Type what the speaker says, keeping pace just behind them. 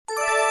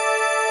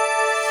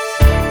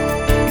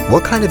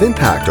What kind of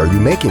impact are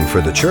you making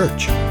for the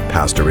church?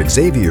 Pastor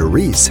Xavier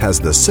Reese has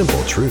the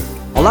simple truth.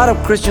 A lot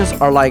of Christians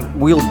are like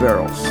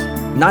wheelbarrows,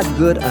 not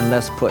good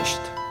unless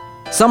pushed.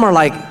 Some are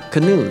like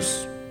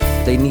canoes.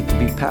 They need to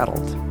be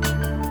paddled.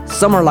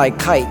 Some are like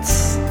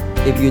kites.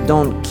 If you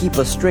don't keep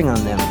a string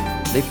on them,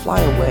 they fly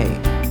away.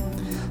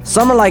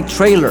 Some are like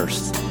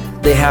trailers.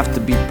 They have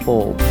to be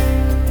pulled.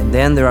 And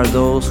then there are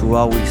those who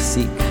always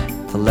seek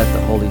to let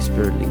the Holy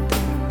Spirit lead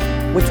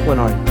them. Which one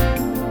are you?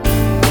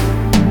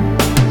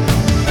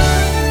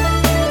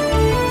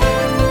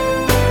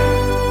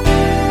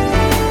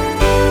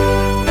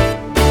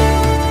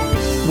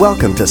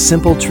 Welcome to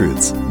Simple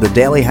Truths, the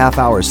daily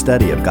half-hour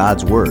study of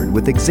God's Word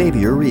with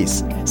Xavier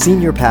Reese,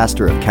 Senior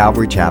Pastor of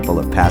Calvary Chapel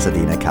of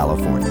Pasadena,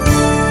 California.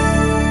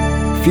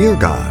 Fear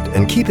God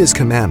and keep His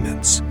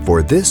commandments,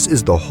 for this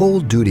is the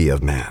whole duty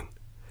of man.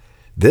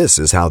 This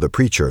is how the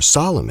preacher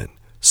Solomon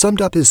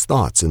summed up his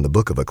thoughts in the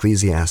book of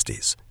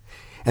Ecclesiastes.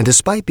 And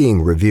despite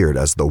being revered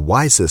as the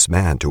wisest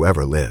man to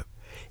ever live,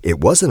 it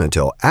wasn't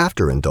until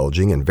after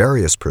indulging in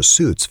various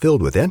pursuits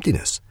filled with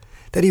emptiness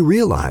that he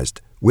realized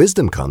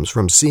wisdom comes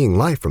from seeing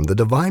life from the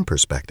divine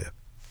perspective.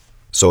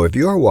 So if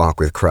your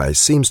walk with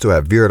Christ seems to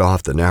have veered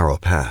off the narrow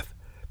path,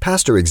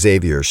 Pastor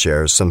Xavier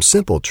shares some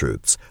simple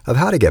truths of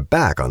how to get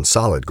back on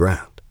solid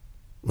ground.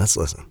 Let's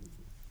listen.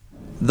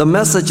 The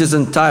message is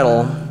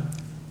entitled,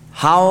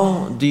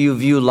 How Do You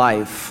View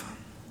Life?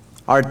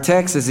 Our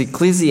text is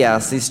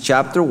Ecclesiastes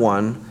chapter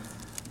 1,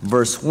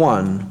 verse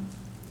 1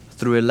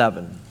 through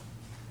 11.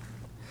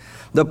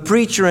 The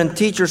preacher and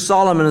teacher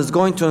Solomon is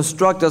going to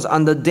instruct us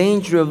on the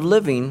danger of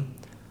living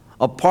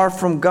apart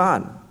from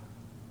God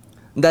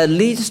that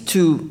leads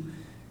to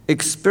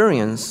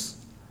experience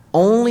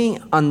only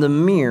on the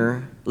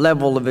mere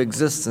level of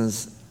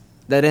existence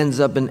that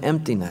ends up in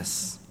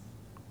emptiness.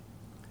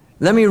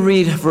 Let me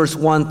read verse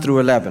 1 through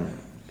 11.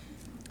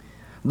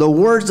 The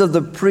words of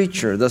the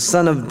preacher, the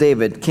son of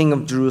David, king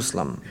of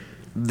Jerusalem.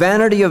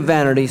 Vanity of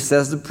vanities,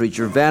 says the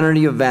preacher,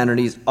 vanity of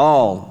vanities,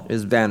 all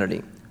is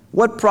vanity.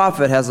 What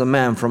profit has a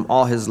man from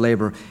all his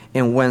labor,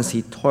 and whence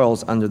he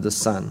toils under the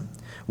sun?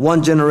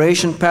 One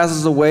generation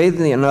passes away,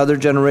 then another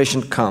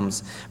generation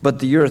comes, but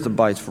the earth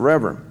abides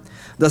forever.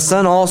 The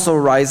sun also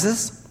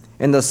rises,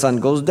 and the sun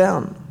goes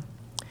down,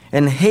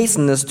 and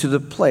hasteneth to the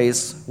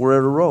place where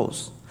it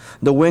arose.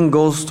 The wind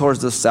goes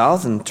towards the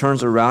south, and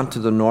turns around to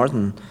the north,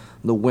 and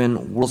the wind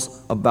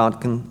whirls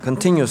about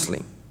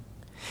continuously,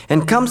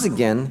 and comes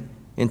again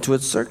into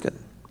its circuit.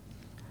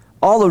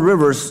 All the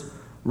rivers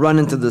run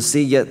into the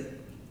sea, yet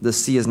the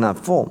sea is not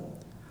full.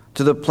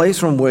 To the place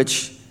from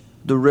which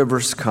the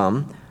rivers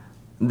come,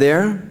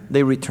 there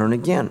they return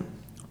again.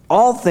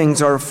 All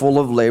things are full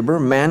of labor.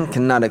 Man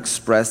cannot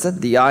express it.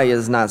 The eye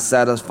is not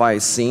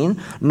satisfied seeing,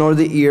 nor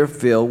the ear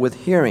filled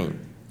with hearing.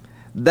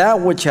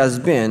 That which has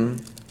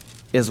been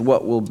is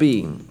what will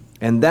be,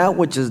 and that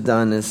which is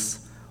done is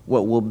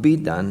what will be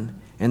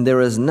done, and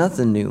there is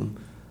nothing new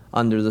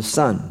under the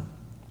sun.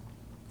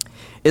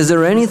 Is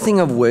there anything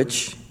of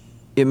which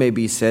it may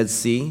be said,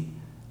 see,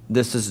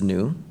 this is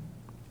new?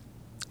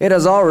 It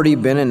has already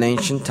been in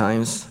ancient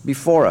times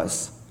before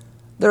us.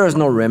 There is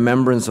no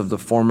remembrance of the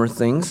former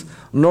things,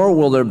 nor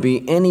will there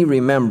be any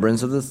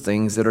remembrance of the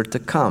things that are to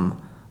come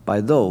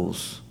by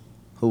those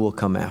who will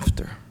come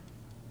after.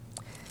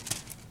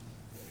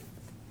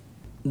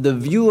 The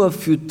view of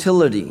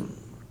futility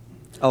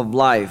of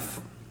life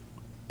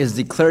is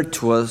declared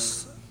to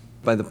us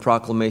by the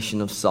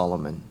proclamation of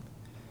Solomon.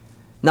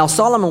 Now,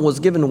 Solomon was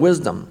given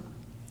wisdom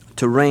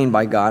to reign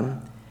by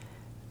God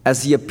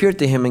as he appeared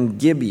to him in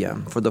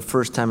Gibeah for the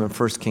first time in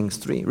 1 Kings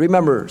 3.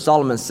 Remember,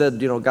 Solomon said,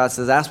 God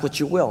says, ask what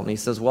you will. And he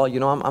says, well,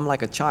 I'm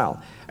like a child.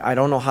 I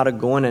don't know how to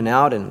go in and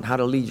out and how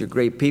to lead your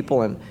great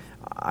people, and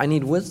I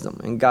need wisdom.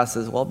 And God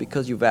says, well,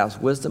 because you've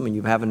asked wisdom and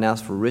you haven't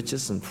asked for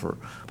riches and for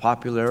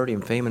popularity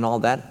and fame and all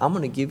that, I'm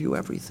going to give you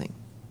everything.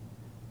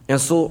 And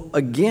so,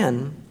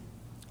 again,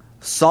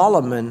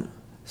 Solomon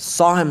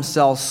saw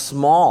himself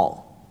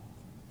small,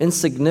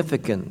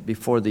 insignificant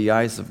before the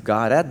eyes of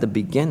God at the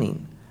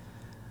beginning.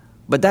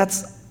 But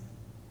that's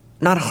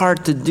not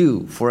hard to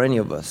do for any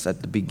of us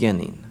at the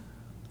beginning.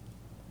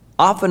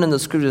 Often in the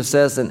scripture it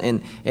says,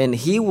 and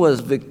he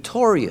was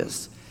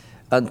victorious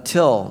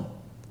until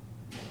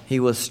he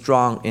was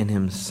strong in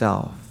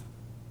himself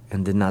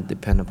and did not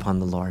depend upon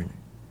the Lord.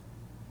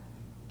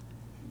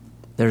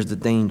 There's the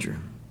danger.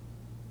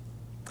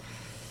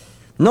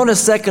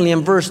 Notice secondly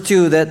in verse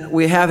 2 that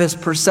we have his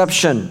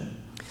perception.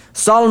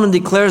 Solomon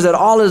declares that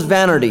all is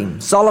vanity.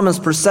 Solomon's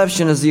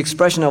perception is the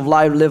expression of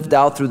life lived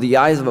out through the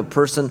eyes of a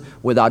person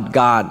without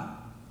God.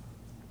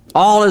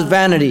 All is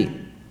vanity.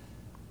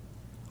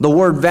 The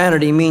word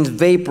vanity means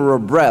vapor or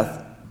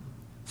breath.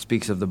 It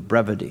speaks of the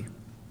brevity,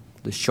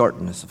 the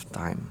shortness of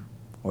time,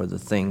 or the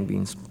thing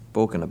being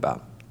spoken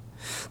about.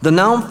 The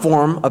noun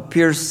form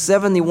appears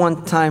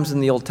 71 times in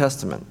the Old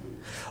Testament,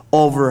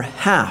 over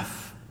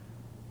half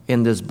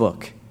in this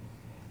book.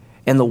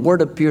 And the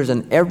word appears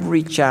in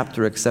every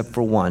chapter except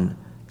for one,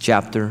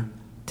 chapter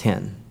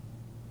 10.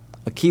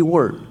 A key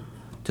word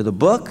to the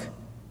book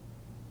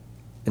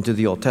and to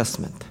the Old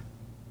Testament.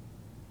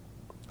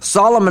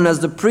 Solomon,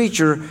 as the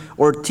preacher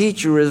or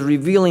teacher, is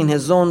revealing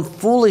his own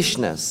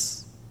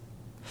foolishness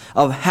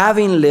of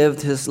having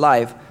lived his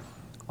life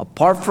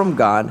apart from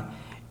God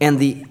and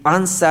the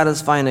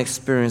unsatisfying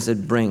experience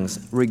it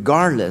brings,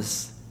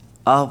 regardless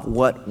of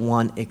what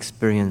one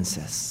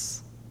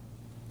experiences.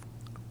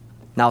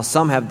 Now,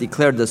 some have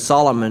declared that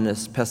Solomon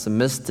is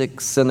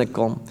pessimistic,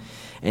 cynical,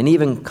 and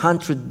even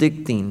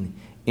contradicting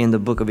in the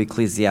book of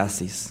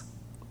Ecclesiastes.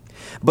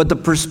 But the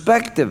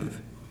perspective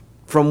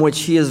from which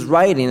he is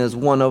writing is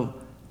one of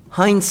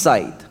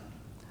hindsight,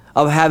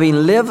 of having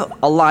lived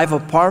a life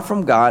apart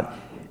from God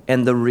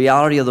and the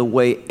reality of the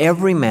way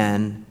every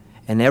man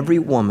and every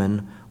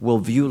woman will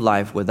view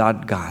life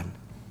without God.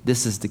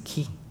 This is the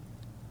key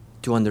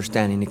to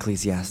understanding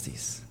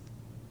Ecclesiastes.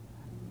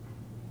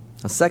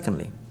 Now,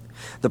 secondly,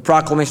 the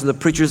proclamation of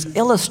the preacher is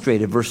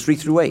illustrated, verse 3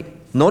 through 8.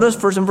 Notice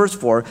first in verse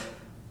 4,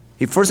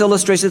 he first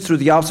illustrates it through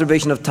the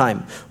observation of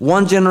time.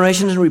 One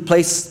generation is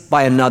replaced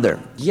by another,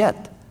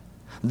 yet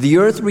the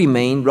earth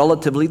remained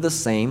relatively the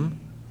same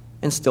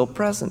and still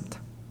present.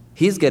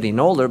 He's getting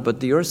older, but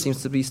the earth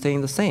seems to be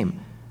staying the same.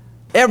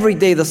 Every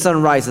day the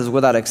sun rises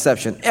without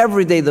exception.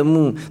 Every day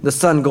the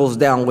sun goes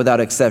down without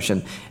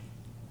exception.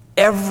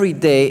 Every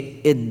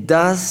day it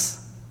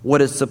does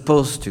what it's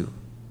supposed to.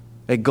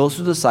 It goes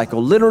through the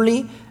cycle,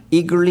 literally,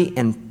 eagerly,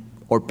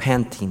 or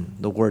panting,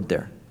 the word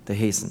there, to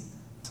hasten.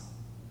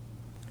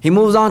 He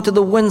moves on to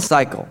the wind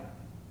cycle.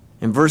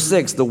 In verse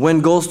 6, the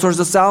wind goes towards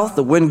the south,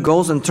 the wind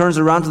goes and turns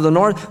around to the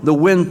north, the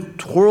wind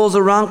twirls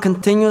around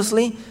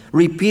continuously,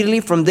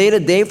 repeatedly, from day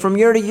to day, from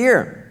year to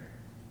year.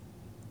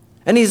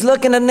 And he's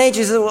looking at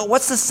nature, he says, well,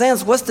 what's the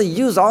sense, what's the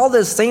use, all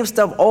this same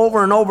stuff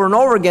over and over and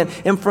over again.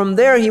 And from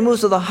there, he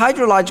moves to the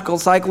hydrological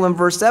cycle in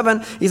verse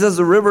 7. He says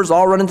the rivers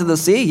all run into the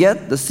sea,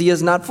 yet the sea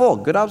is not full.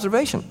 Good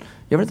observation.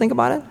 You ever think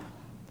about it?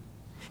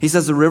 He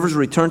says the rivers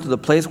return to the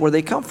place where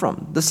they come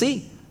from, the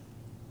sea.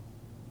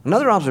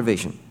 Another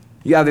observation.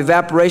 You have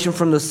evaporation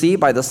from the sea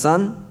by the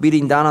sun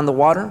beating down on the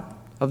water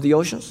of the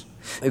oceans.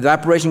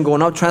 Evaporation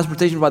going up,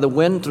 transportation by the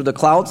wind through the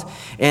clouds,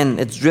 and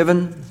it's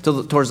driven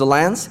towards the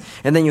lands.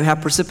 And then you have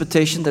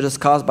precipitation that is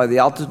caused by the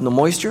altitude and the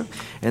moisture.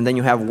 And then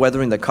you have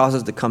weathering that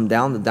causes to come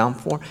down, the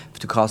downpour,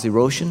 to cause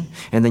erosion.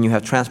 And then you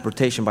have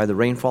transportation by the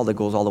rainfall that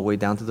goes all the way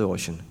down to the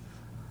ocean.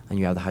 And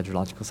you have the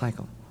hydrological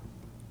cycle.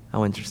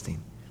 How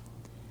interesting.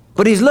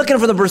 But he's looking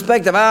from the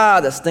perspective,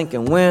 the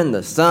stinking wind,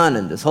 the sun,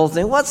 and this whole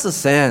thing. What's the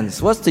sense?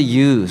 What's the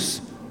use?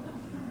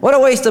 What a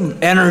waste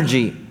of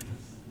energy.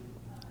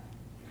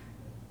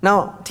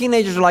 Now,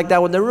 teenagers are like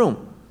that with their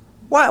room.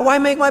 Why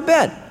make my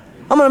bed?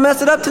 I'm going to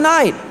mess it up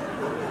tonight.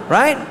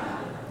 Right?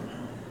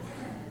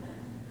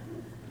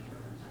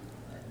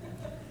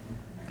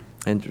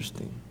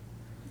 Interesting.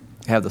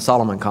 I have the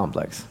Solomon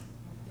complex.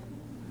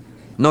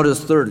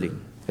 Notice thirdly,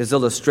 his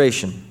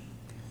illustration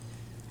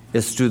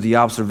is through the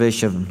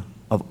observation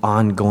of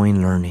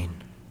ongoing learning.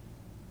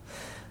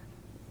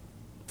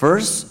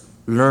 First,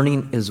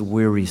 learning is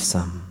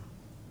wearisome.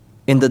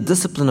 In the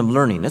discipline of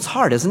learning, it's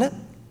hard, isn't it?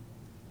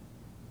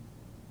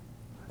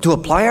 To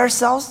apply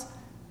ourselves,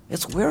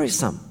 it's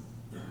wearisome.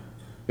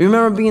 You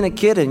remember being a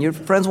kid and your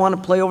friends want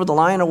to play over the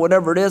line or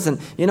whatever it is, and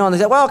and they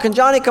say, well, can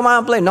Johnny come out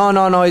and play?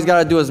 No, he's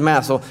got to do his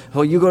math. So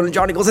you go to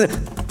Johnny, goes in.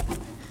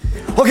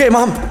 Okay,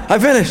 Mom, I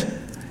finished.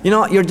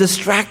 You're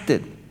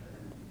distracted.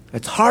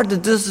 It's hard to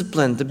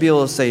discipline to be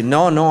able to say,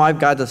 no, I've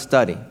got to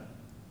study.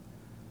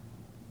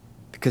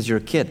 Because you're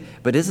a kid.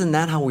 But isn't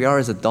that how we are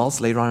as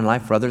adults later on in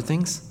life for other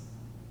things?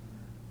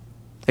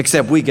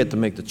 Except we get to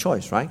make the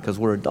choice, right? Because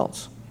we're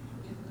adults.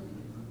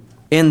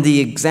 In the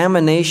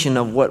examination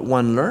of what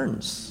one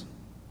learns,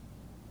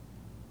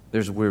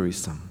 there's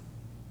wearisome.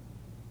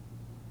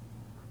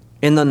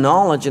 In the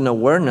knowledge and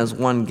awareness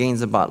one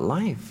gains about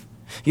life.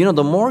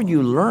 The more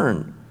you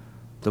learn,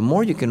 the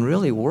more you can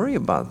really worry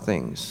about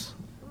things.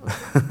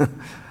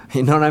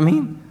 You know what I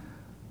mean?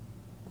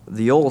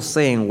 The old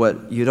saying,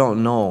 what you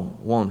don't know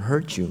won't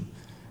hurt you.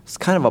 It's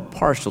kind of a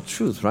partial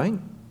truth, right?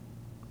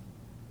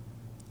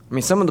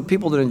 Some of the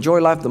people that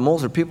enjoy life the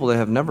most are people that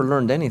have never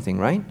learned anything,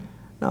 right?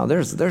 Now,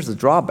 there's a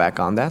drawback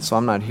on that, so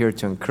I'm not here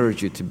to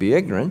encourage you to be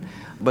ignorant,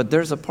 but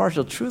there's a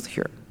partial truth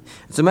here.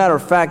 As a matter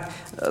of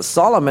fact,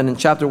 Solomon in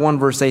chapter 1,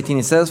 verse 18,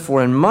 he says,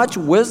 for in much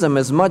wisdom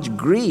is much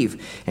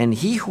grief, and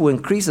he who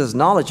increases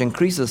knowledge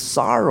increases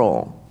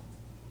sorrow.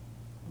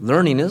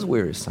 Learning is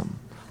wearisome.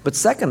 But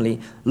secondly,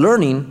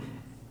 learning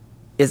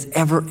is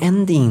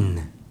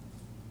ever-ending.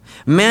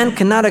 Man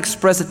cannot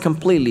express it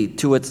completely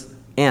to its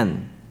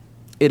end.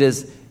 It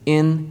is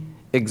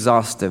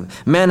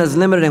inexhaustive. Man is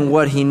limited in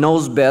what he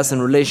knows best in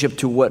relationship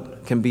to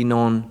what can be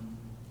known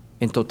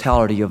in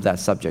totality of that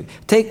subject.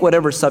 Take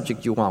whatever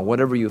subject you want,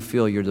 whatever you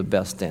feel you're the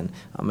best in,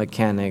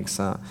 mechanics,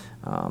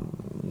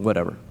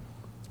 whatever.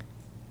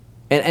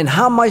 And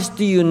how much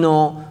do you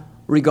know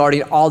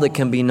regarding all that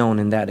can be known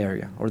in that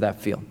area or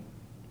that field?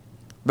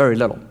 Very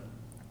little.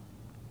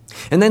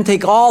 And then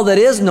take all that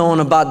is known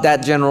about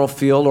that general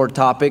field or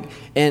topic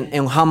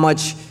and how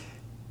much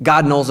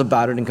God knows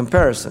about it in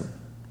comparison,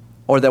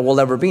 or that will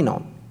ever be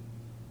known.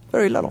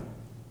 Very little.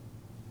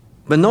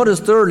 But notice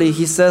thirdly,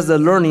 he says that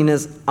learning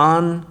is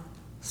ongoing.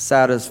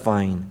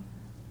 satisfying.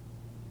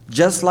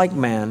 Just like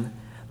man,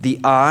 the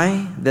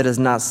eye that is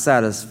not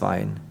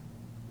satisfied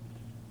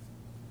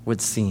with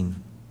seeing.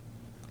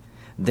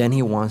 Then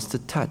he wants to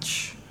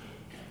touch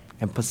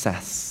and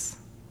possess.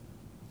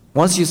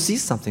 Once you see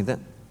something,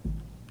 then you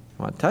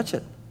want to touch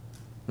it.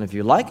 And if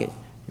you like it,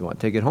 you want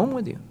to take it home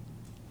with you.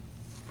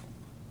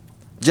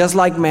 Just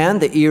like man,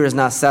 the ear is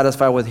not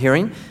satisfied with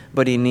hearing,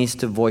 but he needs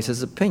to voice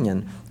his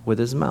opinion with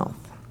his mouth.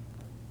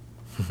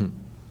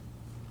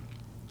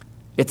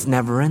 It's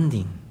never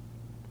ending.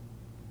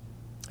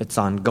 It's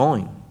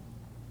ongoing.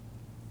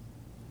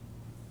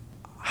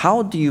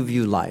 How do you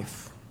view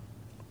life?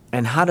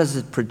 And how does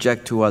it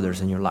project to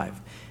others in your life?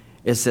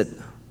 Is it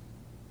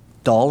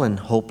dull and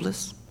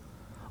hopeless?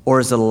 Or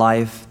is it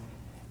alive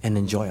and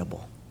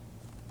enjoyable?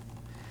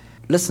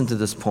 Listen to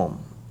this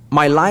poem.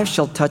 My life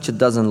shall touch a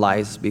dozen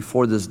lives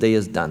before this day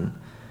is done.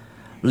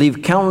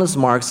 Leave countless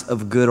marks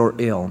of good or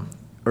ill,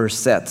 ere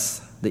sets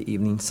the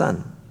evening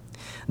sun.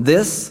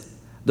 This,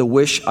 the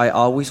wish I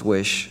always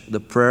wish, the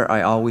prayer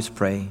I always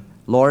pray.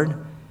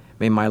 Lord,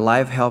 may my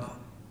life help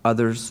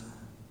others'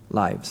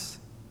 lives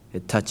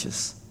it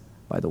touches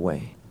by the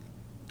way.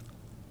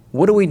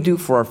 What do we do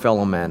for our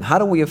fellow man? How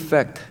do we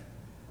affect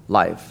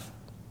life?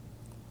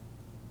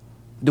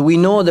 Do we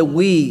know that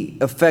we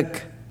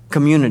affect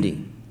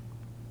community?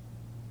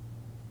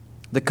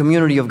 The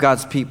community of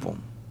God's people.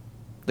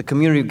 The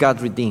community of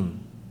God's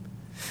redeemed.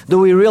 Do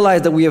we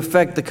realize that we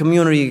affect the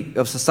community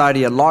of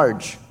society at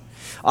large?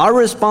 Our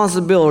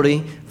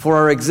responsibility for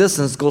our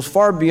existence goes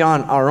far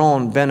beyond our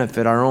own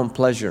benefit, our own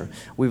pleasure.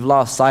 We've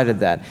lost sight of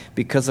that.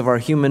 Because of our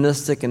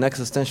humanistic and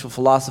existential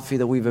philosophy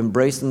that we've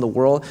embraced in the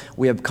world,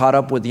 we have caught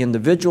up with the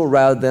individual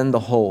rather than the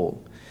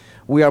whole.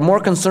 We are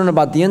more concerned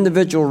about the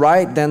individual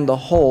right than the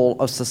whole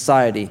of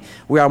society.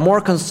 We are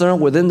more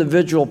concerned with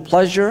individual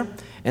pleasure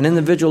and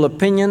individual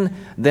opinion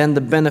than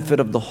the benefit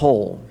of the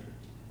whole.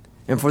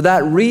 And for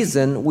that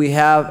reason, we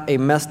have a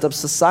messed up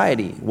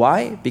society.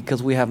 Why?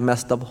 Because we have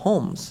messed up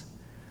homes.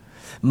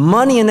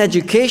 Money and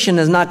education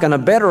is not going to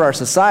better our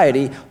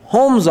society.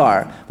 Homes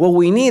are. What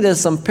we need is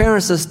some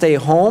parents to stay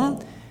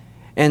home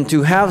and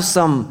to have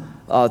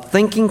some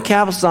thinking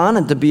caps on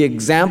and to be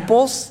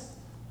examples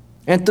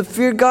and to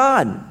fear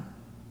God.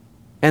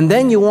 And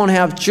then you won't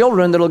have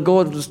children that will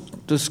go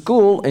to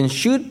school and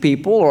shoot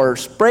people or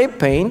spray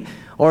paint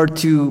or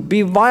to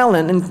be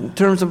violent in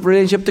terms of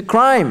relationship to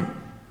crime.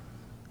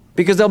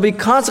 Because there'll be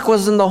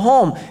consequences in the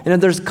home. And if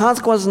there's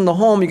consequences in the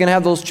home, you're going to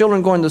have those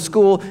children going to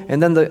school,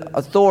 and then the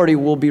authority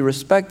will be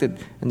respected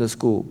in the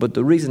school. But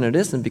the reason it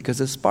isn't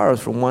because it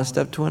spirals from one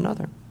step to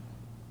another.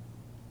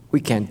 We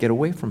can't get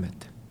away from it.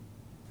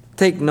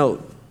 Take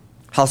note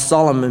how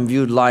Solomon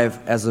viewed life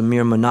as a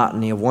mere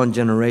monotony of one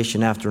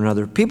generation after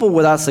another. People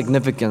without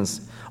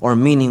significance or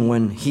meaning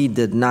when he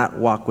did not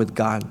walk with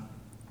God.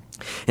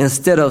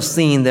 Instead of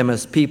seeing them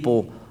as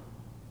people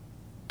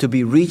to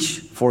be reached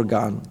for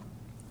God,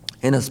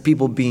 and as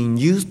people being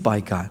used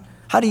by God.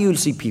 How do you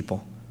see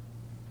people?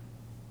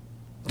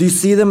 Do you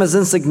see them as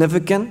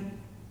insignificant,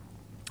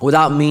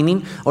 without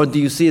meaning, or do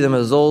you see them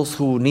as those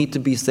who need to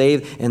be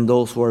saved and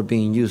those who are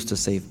being used to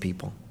save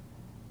people?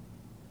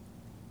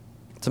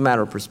 It's a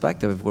matter of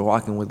perspective if we're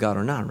walking with God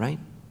or not, right?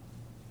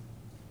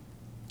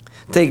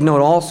 Take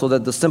note also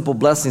that the simple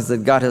blessings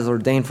that God has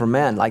ordained for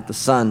man, like the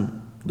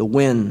sun, the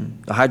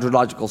wind, the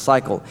hydrological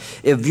cycle,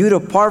 if viewed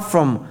apart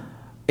from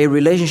a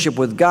relationship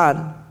with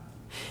God,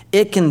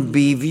 it can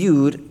be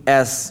viewed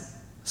as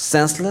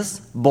senseless,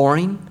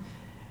 boring,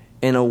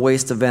 and a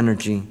waste of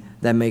energy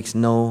that makes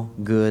no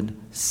good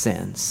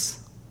sense.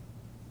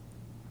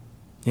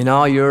 You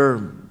know,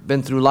 you've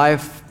been through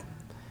life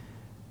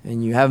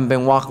and you haven't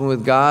been walking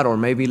with God, or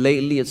maybe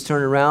lately it's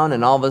turned around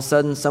and all of a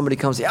sudden somebody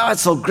comes and says, "Oh,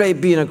 it's so great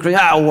being a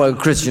Christian. Well,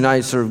 Christian,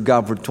 I served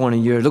God for 20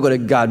 years. Look what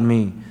it got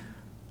me."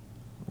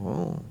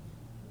 Oh.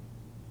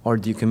 Or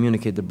do you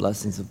communicate the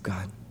blessings of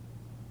God?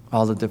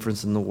 All the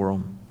difference in the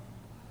world.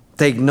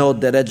 Take note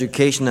that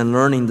education and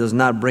learning does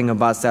not bring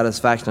about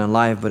satisfaction in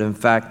life, but in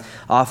fact,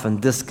 often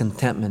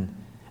discontentment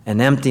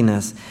and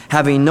emptiness,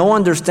 having no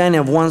understanding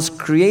of one's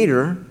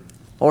Creator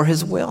or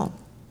His will.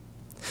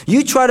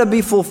 You try to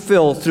be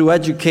fulfilled through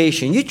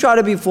education. You try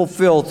to be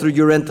fulfilled through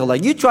your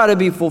intellect. You try to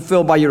be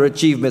fulfilled by your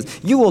achievements.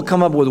 You will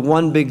come up with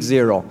one big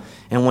zero.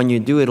 And when you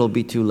do, it'll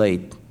be too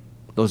late.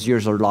 Those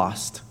years are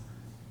lost.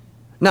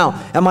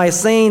 Now, am I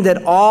saying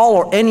that all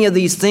or any of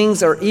these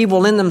things are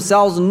evil in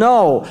themselves?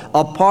 No.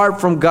 Apart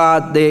from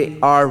God, they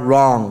are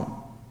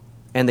wrong.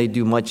 And they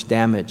do much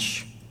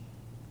damage.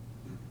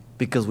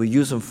 Because we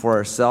use them for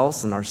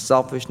ourselves and our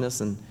selfishness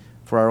and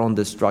for our own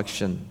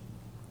destruction.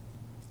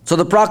 So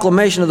the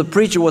proclamation of the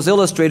preacher was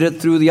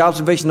illustrated through the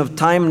observation of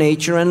time,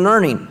 nature, and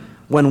learning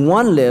when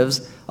one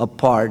lives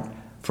apart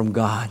from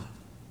God.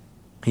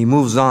 He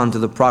moves on to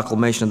the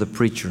proclamation of the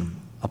preacher,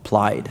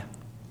 applied.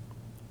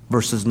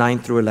 Verses 9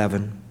 through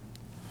 11.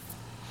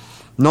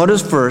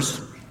 Notice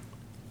first,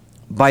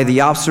 by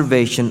the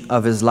observation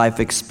of his life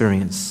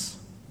experience.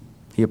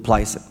 He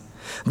applies it.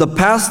 The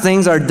past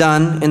things are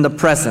done in the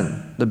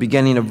present, the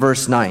beginning of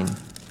verse 9.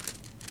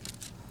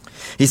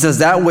 He says,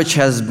 that which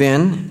has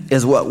been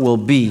is what will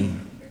be.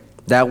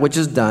 That which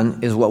is done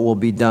is what will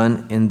be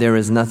done, and there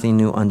is nothing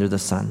new under the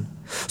sun.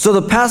 So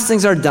the past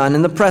things are done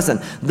in the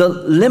present. The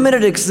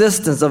limited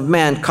existence of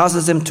man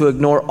causes him to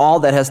ignore all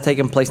that has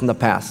taken place in the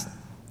past,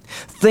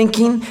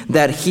 thinking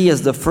that he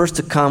is the first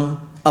to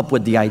come up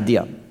with the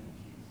idea.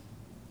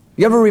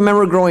 You ever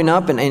remember growing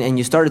up and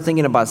you started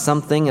thinking about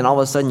something, and all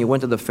of a sudden you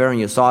went to the fair and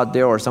you saw it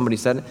there, or somebody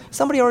said it?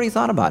 Somebody already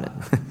thought about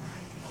it.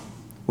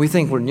 We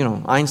think we're,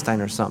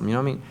 Einstein or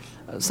something,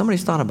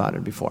 somebody's thought about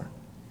it before.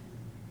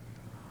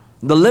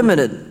 The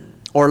limited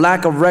or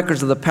lack of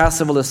records of the past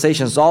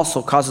civilizations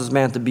also causes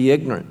man to be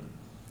ignorant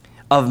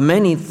of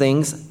many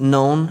things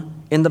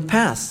known in the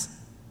past.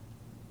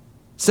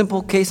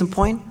 Simple case in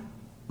point,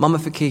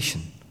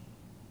 mummification.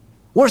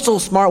 We're so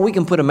smart we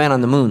can put a man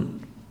on the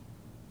moon,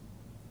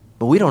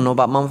 but we don't know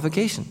about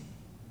mummification.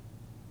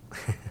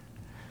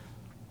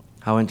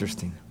 How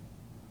interesting.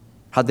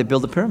 How'd they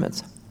build the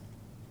pyramids?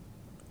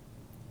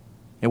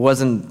 It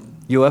wasn't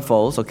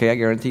UFOs, okay, I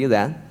guarantee you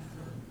that.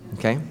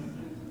 Okay?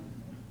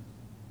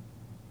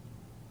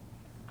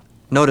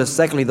 Notice,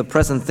 secondly, the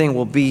present things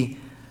will be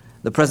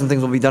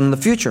done in the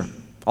future.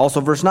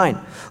 Also, verse 9.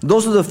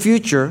 Those of the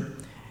future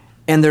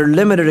and their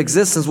limited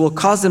existence will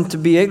cause them to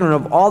be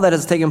ignorant of all that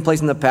has taken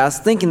place in the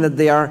past, thinking that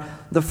they are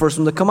the first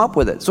one to come up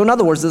with it. So in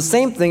other words, the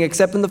same thing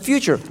except in the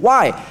future.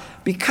 Why?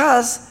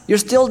 Because you're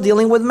still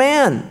dealing with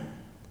man.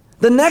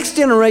 The next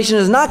generation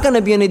is not going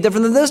to be any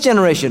different than this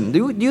generation.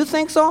 Do you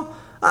think so?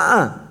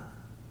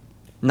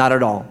 Not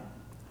at all.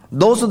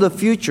 Those of the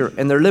future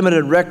and their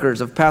limited records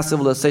of past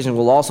civilization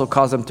will also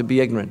cause them to be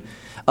ignorant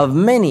of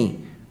many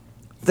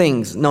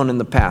things known in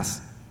the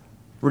past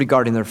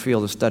regarding their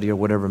field of study or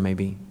whatever it may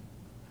be.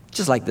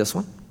 Just like this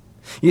one.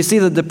 You see,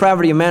 the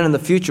depravity of man in the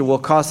future will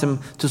cause him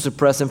to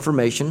suppress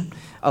information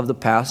of the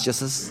past,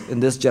 just as in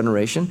this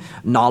generation,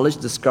 knowledge,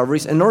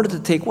 discoveries, in order to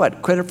take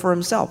what? Credit for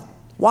himself.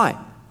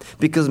 Why?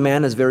 Because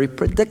man is very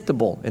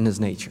predictable in his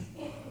nature.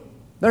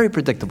 Very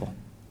predictable.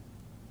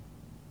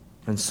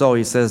 And so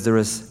he says there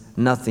is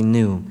nothing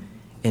new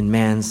in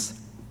man's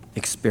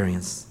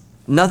experience.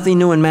 Nothing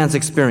new in man's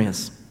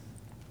experience.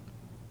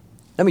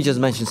 Let me just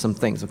mention some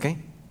things, okay?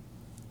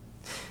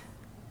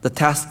 The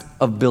task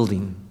of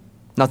building,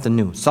 nothing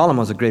new. Solomon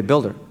was a great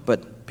builder,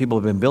 but people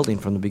have been building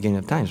from the beginning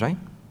of times, right?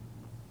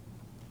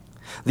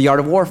 The art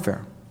of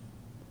warfare,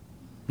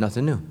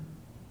 nothing new.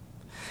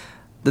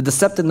 The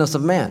deceptiveness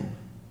of man,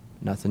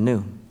 nothing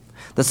new.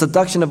 The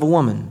seduction of a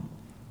woman,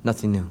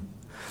 nothing new.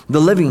 The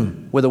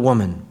living with a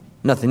woman,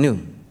 nothing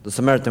new. The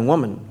Samaritan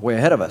woman, way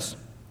ahead of us.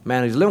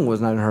 Man who's living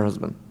with was not her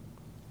husband.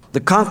 The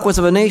conquest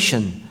of a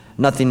nation,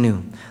 nothing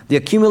new. The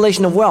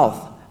accumulation of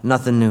wealth,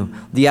 nothing new.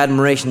 The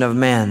admiration of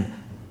man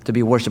to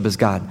be worshipped as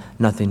God,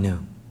 nothing new.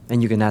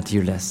 And you can add to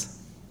your list.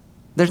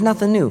 There's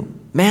nothing new.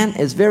 Man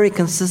is very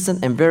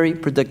consistent and very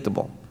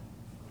predictable.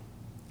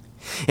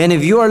 And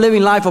if you are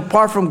living life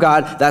apart from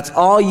God, that's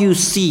all you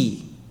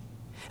see.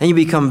 And you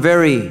become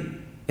very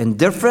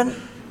indifferent,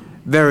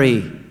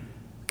 very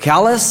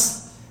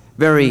callous,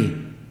 very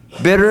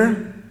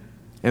bitter,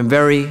 and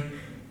very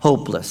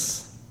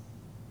hopeless.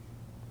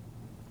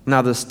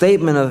 Now, the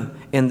statement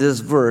in this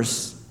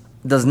verse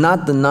does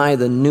not deny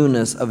the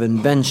newness of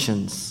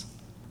inventions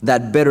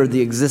that better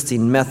the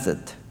existing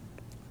method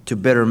to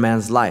better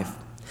man's life,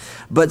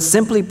 but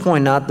simply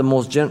point out in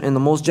the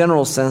most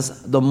general sense,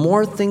 the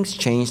more things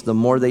change, the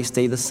more they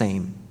stay the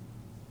same.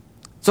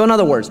 So in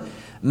other words,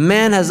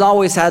 man has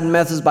always had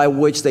methods by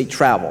which they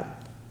travel.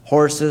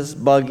 Horses,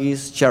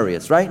 buggies,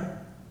 chariots, right?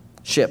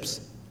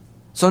 Ships.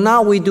 So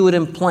now we do it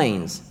in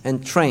planes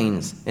and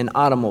trains and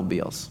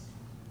automobiles.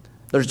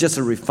 There's just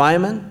a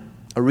refinement,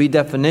 a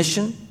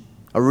redefinition,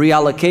 a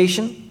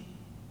reallocation,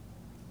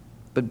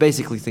 but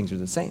basically things are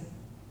the same.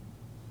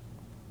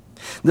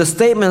 The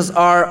statements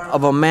are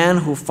of a man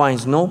who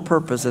finds no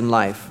purpose in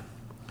life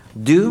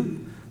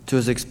due to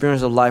his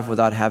experience of life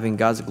without having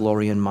God's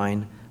glory in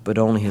mind, but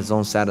only his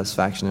own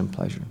satisfaction and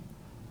pleasure.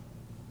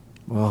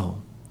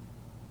 Whoa.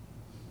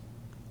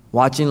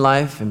 Watching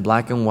life in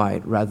black and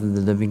white rather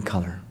than living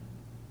color.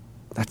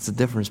 That's the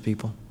difference,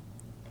 people.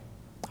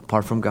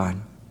 Apart from God.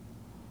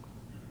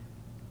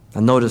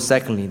 And notice,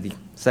 secondly, the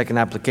second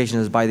application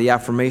is by the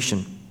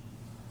affirmation,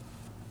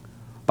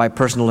 by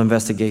personal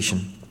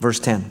investigation. Verse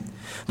 10.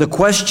 The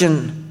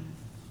question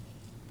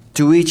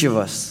to each of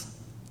us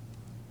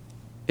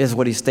is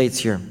what he states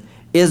here.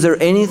 Is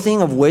there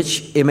anything of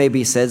which it may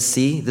be said,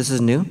 see, this is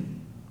new?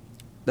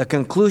 The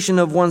conclusion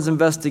of one's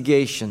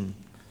investigation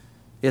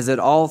is that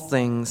all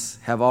things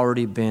have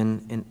already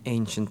been in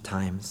ancient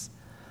times.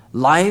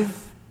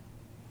 Life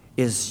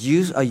is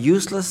a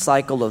useless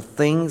cycle of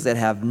things that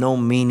have no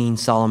meaning,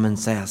 Solomon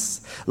says.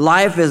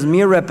 Life is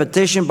mere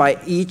repetition by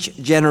each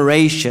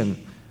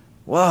generation.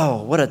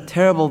 Whoa, what a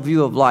terrible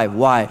view of life.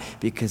 Why?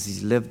 Because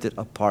he's lived it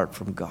apart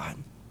from God.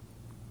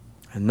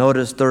 And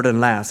notice third and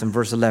last in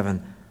verse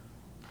 11.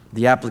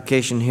 The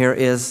application here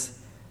is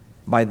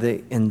by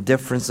the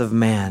indifference of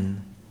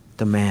man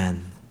to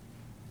man.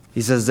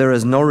 He says, there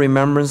is no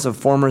remembrance of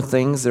former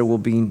things. There will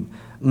be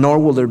nor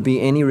will there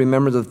be any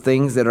remembrance of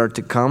things that are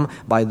to come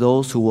by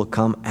those who will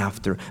come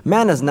after.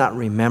 Man is not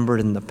remembered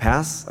in the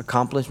past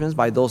accomplishments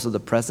by those of the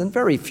present.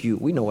 Very few.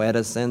 We know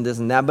Edison, this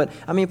and that, but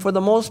for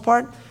the most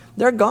part,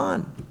 they're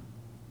gone.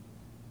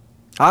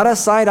 Out of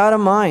sight, out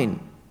of mind.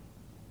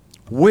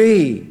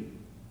 We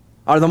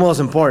are the most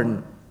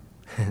important.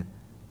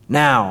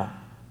 Now,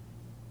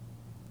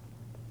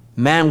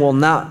 man will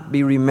not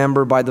be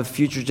remembered by the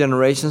future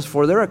generations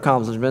for their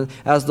accomplishments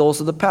as those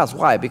of the past.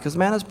 Why? Because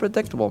man is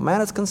predictable. Man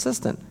is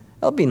consistent.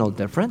 It'll be no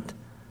different.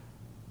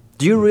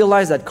 Do you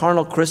realize that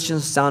carnal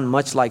Christians sound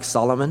much like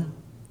Solomon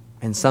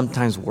and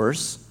sometimes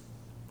worse?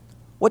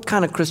 What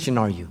kind of Christian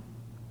are you?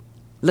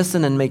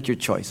 Listen and make your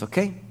choice,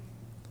 okay?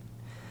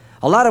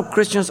 A lot of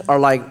Christians are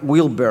like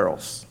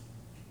wheelbarrows,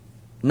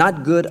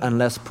 not good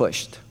unless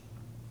pushed.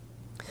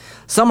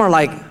 Some are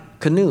like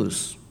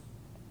canoes.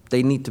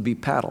 They need to be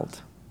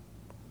paddled.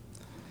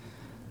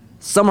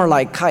 Some are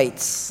like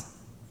kites.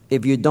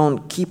 If you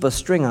don't keep a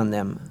string on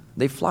them,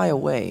 they fly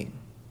away.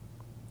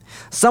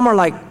 Some are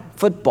like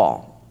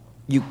football.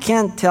 You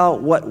can't tell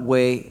what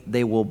way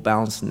they will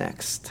bounce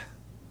next.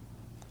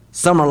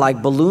 Some are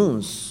like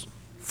balloons,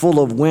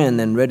 full of wind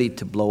and ready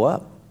to blow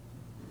up.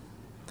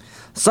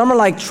 Some are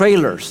like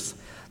trailers.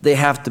 They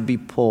have to be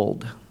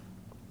pulled.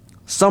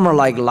 Some are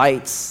like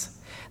lights.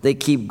 They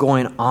keep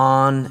going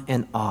on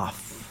and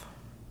off.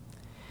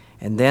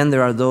 And then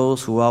there are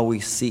those who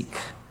always seek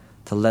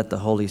to let the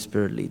Holy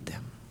Spirit lead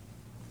them.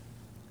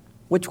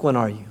 Which one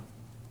are you?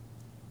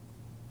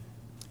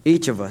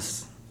 Each of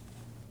us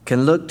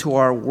can look to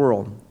our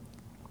world,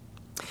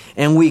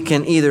 and we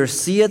can either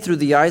see it through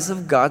the eyes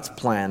of God's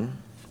plan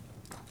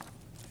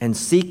and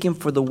seek Him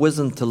for the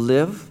wisdom to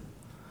live,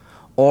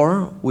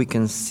 or we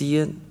can see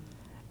it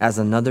as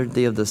another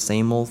day of the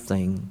same old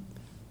thing.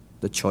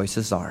 The choice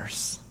is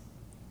ours.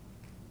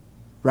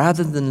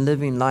 Rather than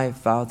living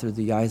life out through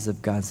the eyes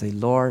of God, say,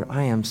 Lord,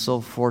 I am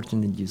so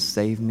fortunate you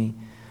saved me.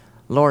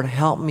 Lord,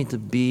 help me to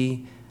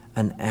be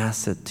an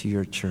asset to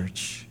your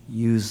church.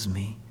 Use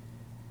me.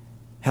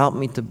 Help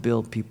me to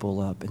build people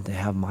up and to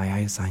have my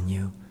eyes on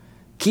you.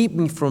 Keep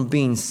me from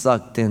being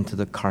sucked into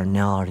the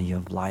carnality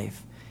of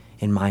life,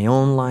 in my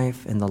own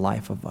life and the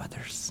life of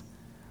others.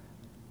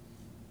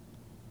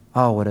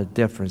 Oh, what a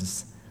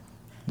difference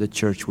the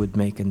church would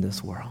make in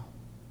this world.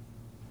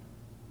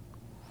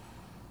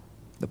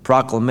 The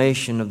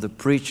proclamation of the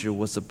preacher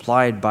was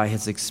applied by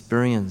his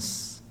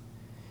experience,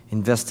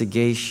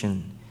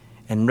 investigation,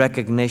 and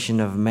recognition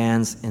of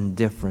man's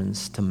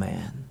indifference to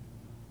man.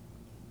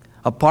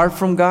 Apart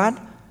from God,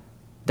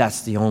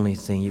 that's the only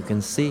thing you can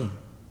see.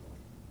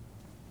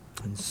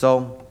 And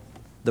so,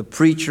 the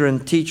preacher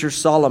and teacher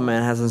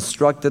Solomon has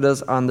instructed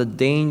us on the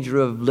danger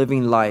of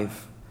living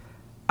life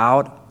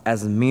out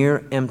as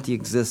mere empty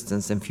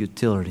existence and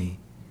futility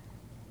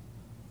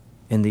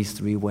in these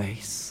three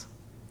ways.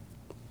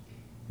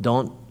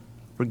 Don't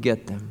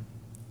forget them.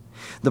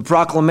 The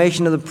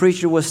proclamation of the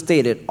preacher was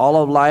stated,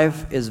 all of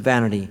life is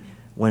vanity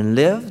when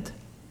lived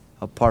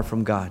apart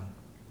from God.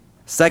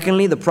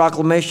 Secondly, the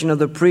proclamation of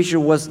the preacher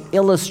was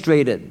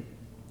illustrated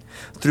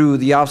through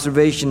the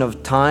observation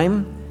of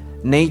time,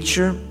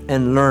 nature,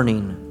 and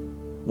learning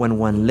when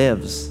one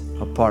lives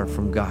apart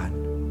from God.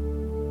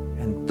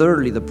 And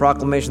thirdly, the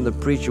proclamation of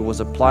the preacher was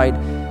applied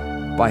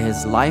by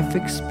his life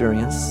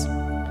experience,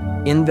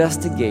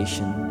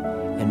 investigation,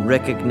 and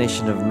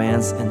recognition of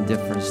man's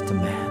indifference to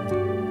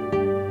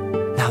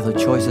man. Now the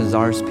choice is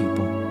ours,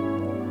 people.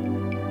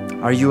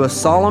 Are you a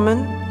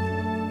Solomon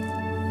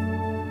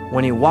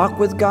when he walked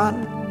with God,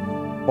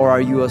 or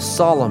are you a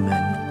Solomon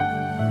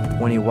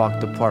when he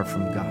walked apart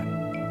from God?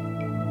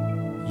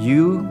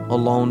 You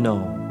alone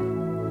know.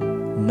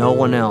 No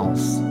one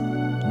else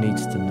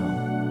needs to know.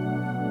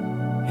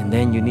 And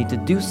then you need to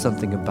do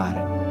something about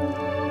it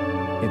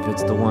if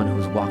it's the one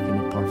who's walking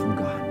apart from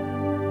God.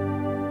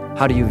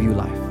 How do you view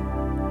life?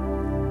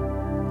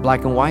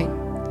 Black and white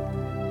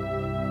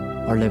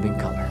or living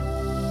color?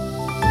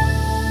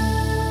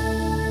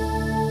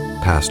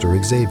 Pastor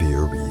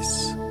Xavier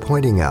Reese,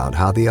 pointing out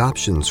how the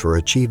options for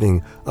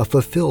achieving a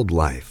fulfilled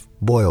life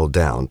boil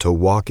down to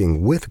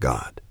walking with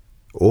God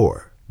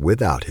or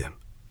without Him.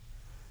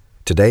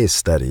 Today's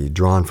study,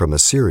 drawn from a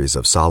series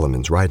of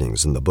Solomon's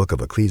writings in the book of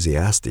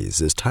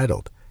Ecclesiastes, is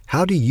titled,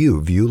 How Do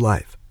You View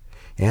Life?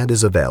 And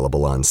is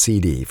available on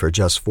CD for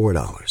just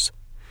 $4.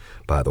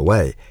 By the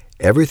way,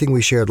 everything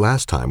we shared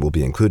last time will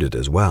be included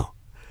as well,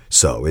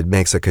 so it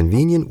makes a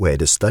convenient way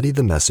to study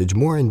the message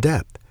more in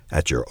depth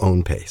at your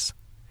own pace.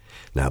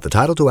 Now, the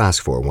title to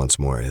ask for once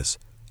more is,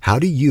 How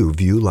Do You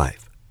View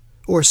Life?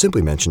 Or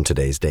simply mention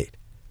today's date.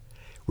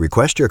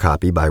 Request your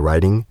copy by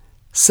writing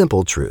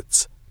Simple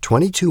Truths,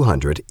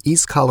 2200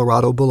 East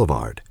Colorado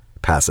Boulevard,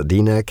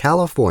 Pasadena,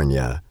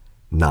 California,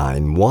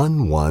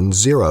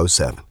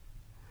 91107.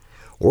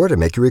 Or to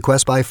make your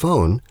request by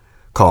phone,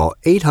 call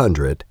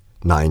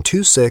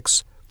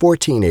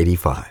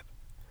 800-926-1485.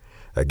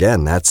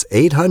 Again, that's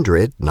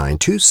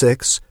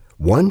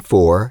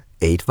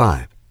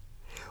 800-926-1485.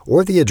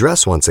 Or the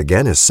address once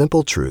again is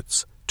Simple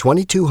Truths,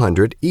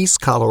 2200 East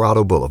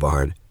Colorado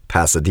Boulevard,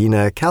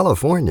 Pasadena,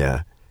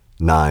 California,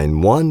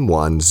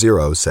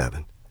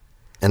 91107.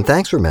 And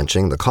thanks for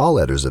mentioning the call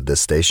letters of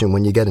this station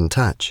when you get in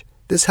touch.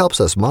 This helps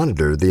us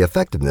monitor the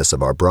effectiveness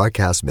of our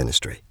broadcast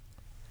ministry.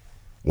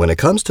 When it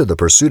comes to the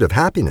pursuit of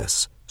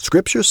happiness,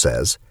 Scripture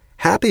says,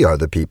 "Happy are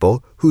the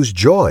people whose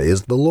joy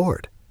is the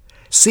Lord."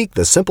 Seek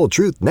the simple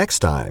truth next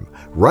time,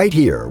 right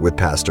here with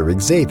Pastor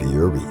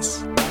Xavier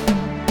Reese.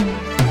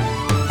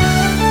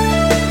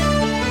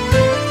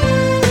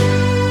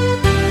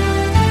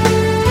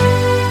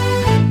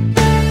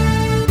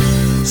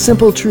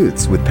 Simple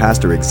Truths with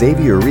Pastor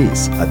Xavier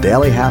Reese, a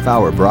daily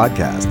half-hour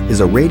broadcast, is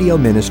a radio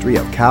ministry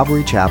of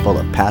Calvary Chapel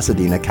of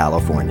Pasadena,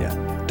 California.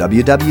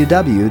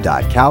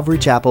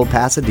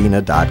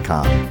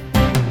 www.calvarychapelpasadena.com.